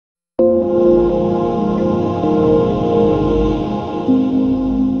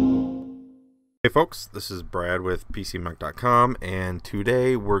Hey folks, this is Brad with PCMech.com, and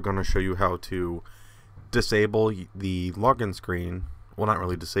today we're going to show you how to disable the login screen. Well, not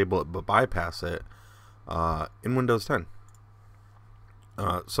really disable it, but bypass it in Windows 10.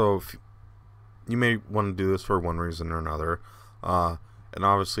 So you may want to do this for one reason or another, and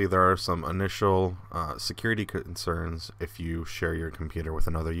obviously there are some initial security concerns if you share your computer with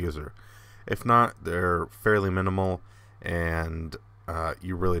another user. If not, they're fairly minimal, and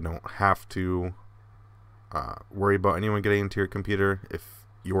you really don't have to worry about anyone getting into your computer if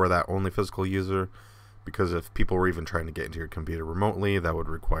you're that only physical user, because if people were even trying to get into your computer remotely, that would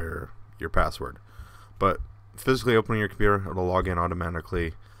require your password. But physically opening your computer, it'll log in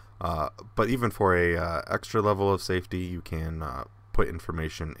automatically. But even for a extra level of safety, you can put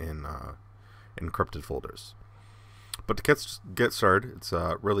information in encrypted folders. But to get started, it's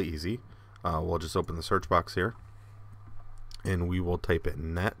really easy. We'll just open the search box here, and we will type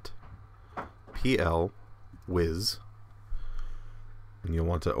in netplwiz, and you'll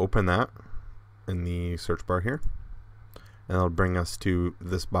want to open that in the search bar here, and it'll bring us to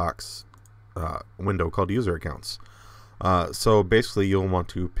this box window called user accounts. So basically you'll want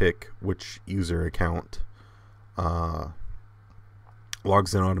to pick which user account logs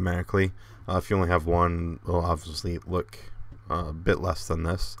in automatically. If you only have one, it'll obviously look a bit less than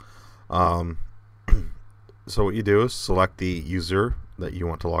this. So what you do is select the user that you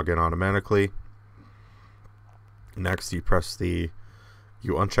want to log in automatically. Next, you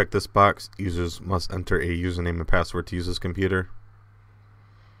uncheck this box. Users must enter a username and password to use this computer.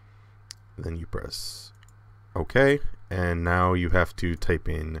 Then you press OK, and now you have to type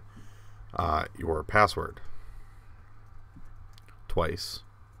in your password twice.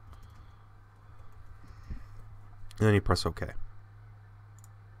 And then you press OK.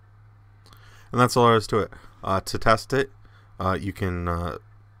 And that's all there is to it. To test it, you can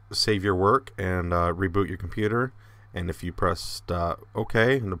save your work and reboot your computer. And if you pressed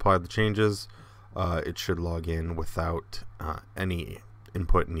OK and apply the changes, it should log in without any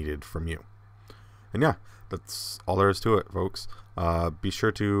input needed from you. And yeah, that's all there is to it, folks. Be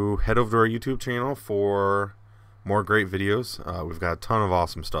sure to head over to our YouTube channel for more great videos. We've got a ton of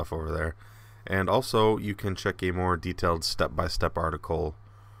awesome stuff over there. And also, you can check a more detailed step-by-step article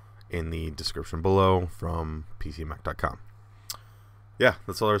in the description below from PCMech.com. Yeah,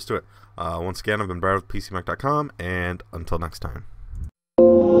 that's all there is to it. Once again, I've been Brad with PCMech.com, and until next time.